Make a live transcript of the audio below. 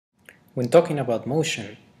When talking about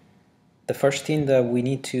motion, the first thing that we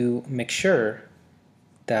need to make sure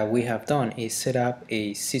that we have done is set up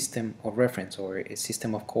a system of reference or a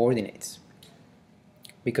system of coordinates.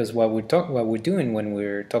 Because what we're doing when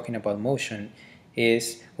we're talking about motion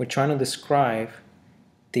is we're trying to describe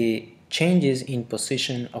the changes in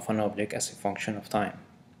position of an object as a function of time.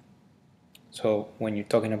 So when you're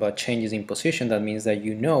talking about changes in position, that means that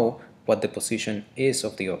you know what the position is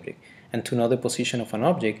of the object. And to know the position of an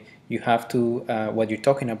object, you have to, what you're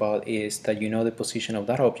talking about is that you know the position of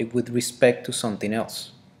that object with respect to something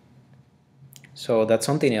else. So that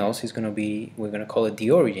something else is going to be, we're going to call it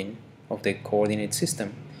the origin of the coordinate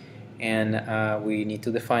system. And we need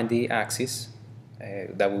to define the axis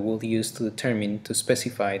that we will use to determine, to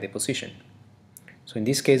specify the position. So in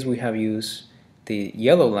this case, we have used the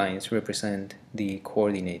yellow lines represent the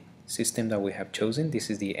coordinate system that we have chosen. This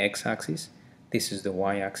is the x-axis, this is the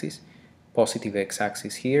y-axis, positive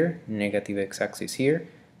x-axis here, negative x-axis here,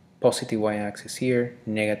 positive y-axis here,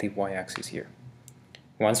 negative y-axis here.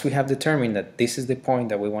 Once we have determined that this is the point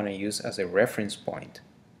that we want to use as a reference point,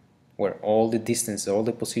 where all the distance, all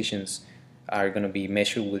the positions are going to be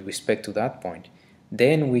measured with respect to that point,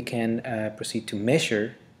 then we can proceed to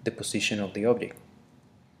measure the position of the object.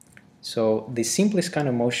 So the simplest kind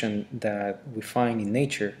of motion that we find in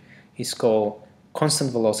nature is called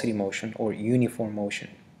constant velocity motion or uniform motion.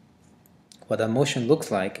 What that motion looks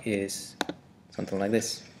like is something like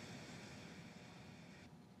this.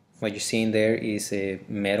 What you're seeing there is a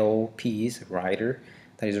metal piece, a rider,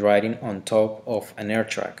 that is riding on top of an air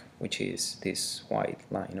track, which is this white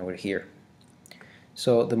line over here.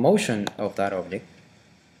 So the motion of that object,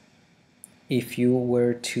 if you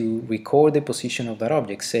were to record the position of that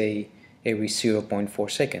object, say every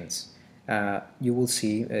 0.4 seconds, you will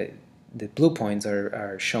see the blue points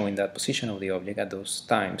are showing that position of the object at those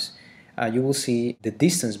times. You will see the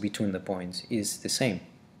distance between the points is the same.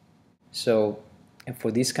 So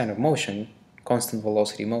for this kind of motion, constant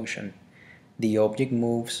velocity motion, the object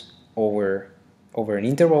moves over an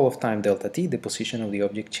interval of time delta t. The position of the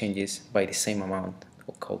object changes by the same amount,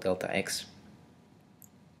 called delta x.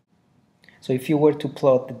 So if you were to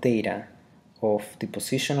plot the data of the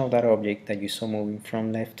position of that object that you saw moving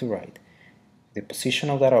from left to right, the position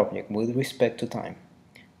of that object with respect to time,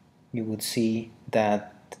 you would see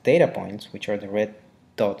that the data points, which are the red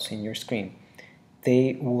dots in your screen,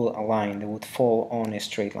 they will align, they would fall on a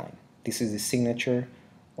straight line. This is the signature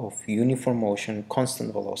of uniform motion,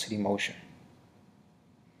 constant velocity motion.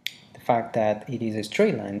 The fact that it is a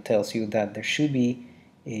straight line tells you that there should be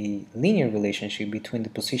a linear relationship between the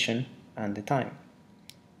position and the time.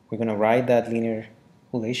 We're going to write that linear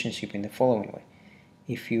relationship in the following way.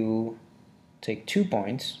 If you take 2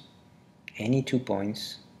 points, any 2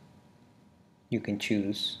 points you can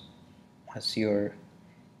choose as your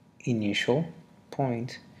initial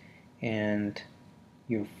point and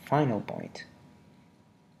your final point.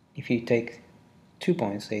 If you take 2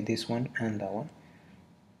 points, say this one and that one,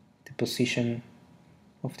 the position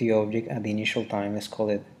of the object at the initial time, let's call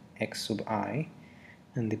it x sub I,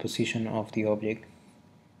 and the position of the object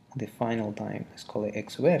at the final time, let's call it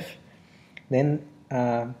x sub f. Then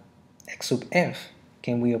x sub f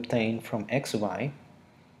can we obtain from x sub I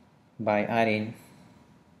by adding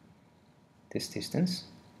this distance,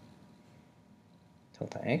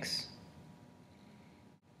 delta x,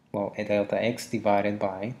 well, a delta x divided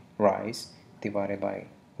by rise divided by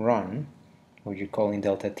run, or you're calling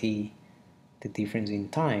delta t the difference in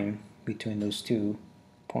time between those 2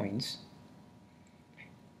 points.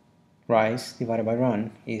 Rise divided by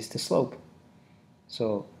run is the slope.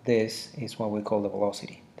 So this is what we call the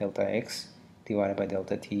velocity. Delta x divided by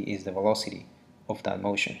delta t is the velocity of that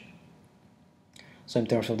motion. So in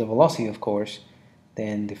terms of the velocity, of course,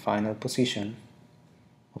 then the final position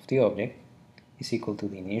of the object is equal to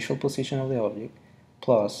the initial position of the object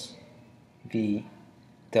plus v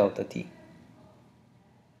delta t.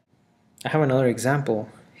 I have another example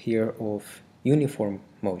here of uniform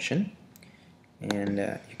motion, and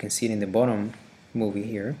you can see it in the bottom movie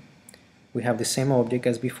here. We have the same object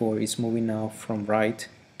as before. It's moving now from right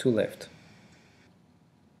to left.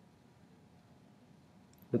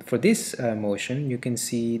 But for this motion, you can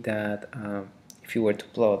see that if you were to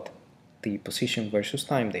plot the position versus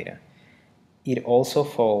time data, it also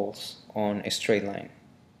falls on a straight line.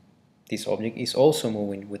 This object is also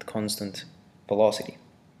moving with constant velocity.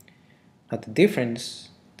 Now the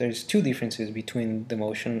difference, there's 2 differences between the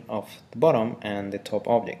motion of the bottom and the top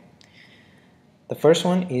object. The first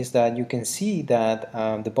one is that you can see that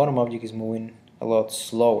the bottom object is moving a lot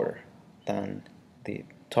slower than the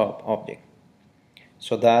top object.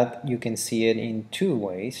 So that you can see it in 2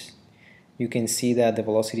 ways. you can see that the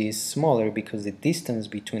velocity is smaller because the distance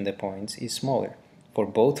between the points is smaller. For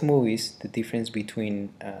both movies, the difference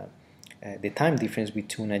between the time difference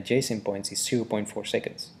between adjacent points is 0.4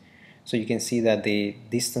 seconds. So you can see that the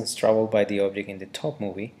distance traveled by the object in the top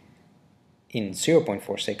movie in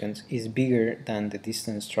 0.4 seconds is bigger than the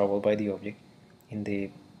distance traveled by the object in the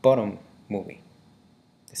bottom movie,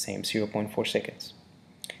 the same 0.4 seconds.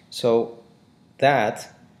 So that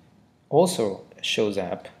also shows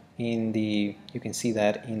up in the, you can see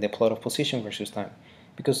that in the plot of position versus time,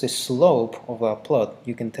 because the slope of that plot,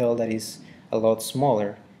 you can tell that is a lot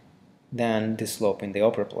smaller than the slope in the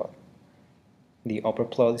upper plot. The upper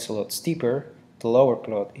plot is a lot steeper, the lower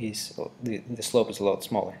plot is, the slope is a lot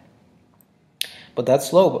smaller. But that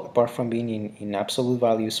slope, apart from being in absolute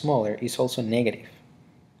value smaller, is also negative.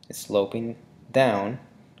 It's sloping down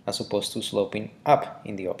as opposed to sloping up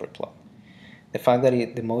in the upper plot. The fact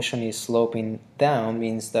that the motion is sloping down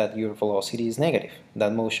means that your velocity is negative.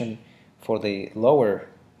 That motion for the lower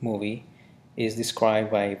movie is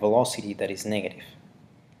described by velocity that is negative.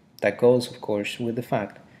 That goes, of course, with the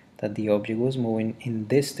fact that the object was moving in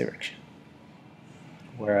this direction,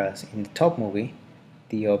 whereas in the top movie,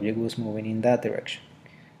 the object was moving in that direction.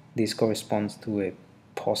 This corresponds to a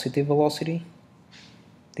positive velocity.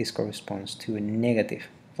 This corresponds to a negative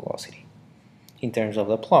velocity. In terms of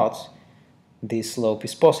the plots, this slope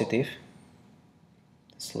is positive.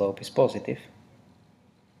 The slope is positive.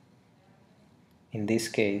 In this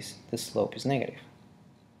case, the slope is negative.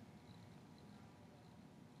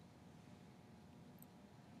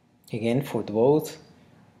 Again, for both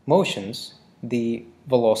motions, the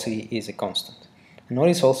velocity is a constant.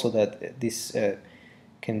 Notice also that this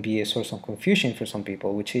can be a source of confusion for some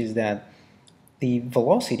people, which is that the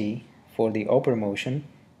velocity for the upper motion,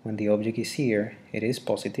 when the object is here, it is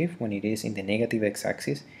positive when it is in the negative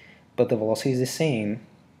x-axis, but the velocity is the same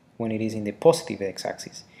when it is in the positive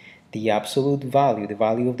x-axis. The absolute value, the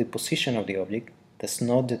value of the position of the object, does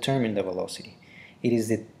not determine the velocity. It is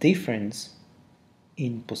the difference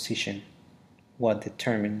in position what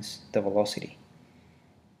determines the velocity.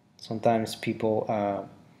 Sometimes people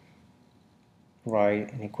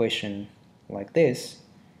write an equation like this.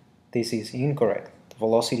 This is incorrect. The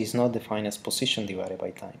velocity is not defined as position divided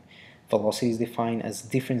by time. Velocity is defined as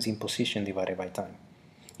difference in position divided by time.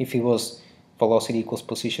 If it was velocity equals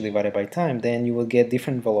position divided by time, then you will get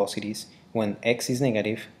different velocities when x is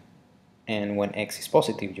negative and when x is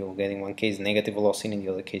positive. You will get in one case negative velocity, in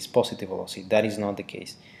the other case positive velocity. That is not the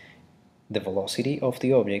case. The velocity of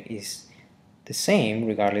the object is the same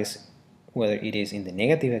regardless whether it is in the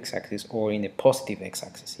negative x-axis or in the positive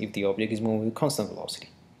x-axis, if the object is moving with constant velocity.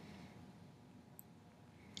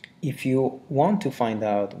 If you want to find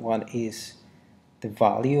out what is the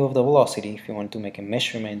value of the velocity, if you want to make a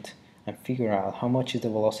measurement and figure out how much is the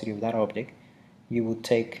velocity of that object, you would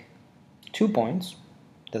take 2 points.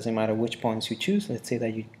 Doesn't matter which points you choose. Let's say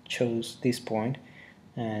that you chose this point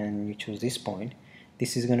and you choose this point.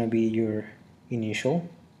 This is going to be your initial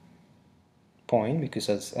point, because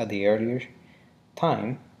as at the earlier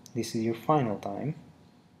time, this is your final time.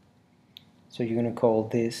 So you're going to call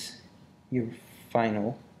this your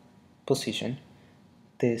final position.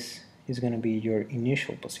 This is going to be your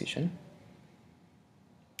initial position.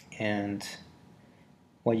 And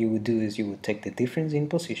what you would do is you would take the difference in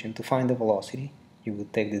position to find the velocity. You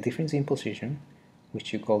would take the difference in position,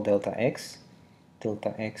 which you call delta x.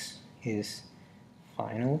 Delta x is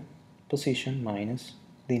final position minus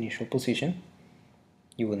the initial position.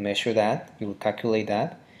 You would measure that, you would calculate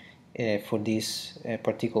that. For this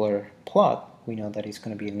particular plot, we know that it's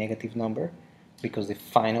going to be a negative number because the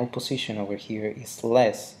final position over here is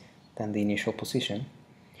less than the initial position.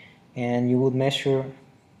 And you would measure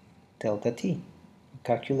delta t.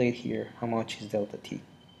 Calculate here how much is delta t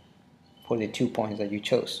for the 2 points that you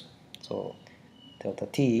chose. So delta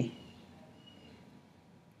t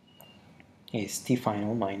is t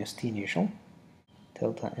final minus t initial.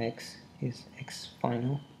 Delta x is x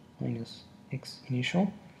final minus x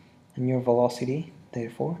initial. And your velocity,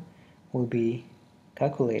 therefore, will be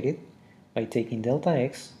calculated by taking delta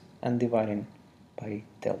x and dividing by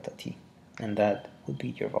delta t. And that would be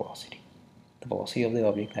your velocity, the velocity of the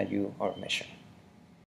object that you are measuring.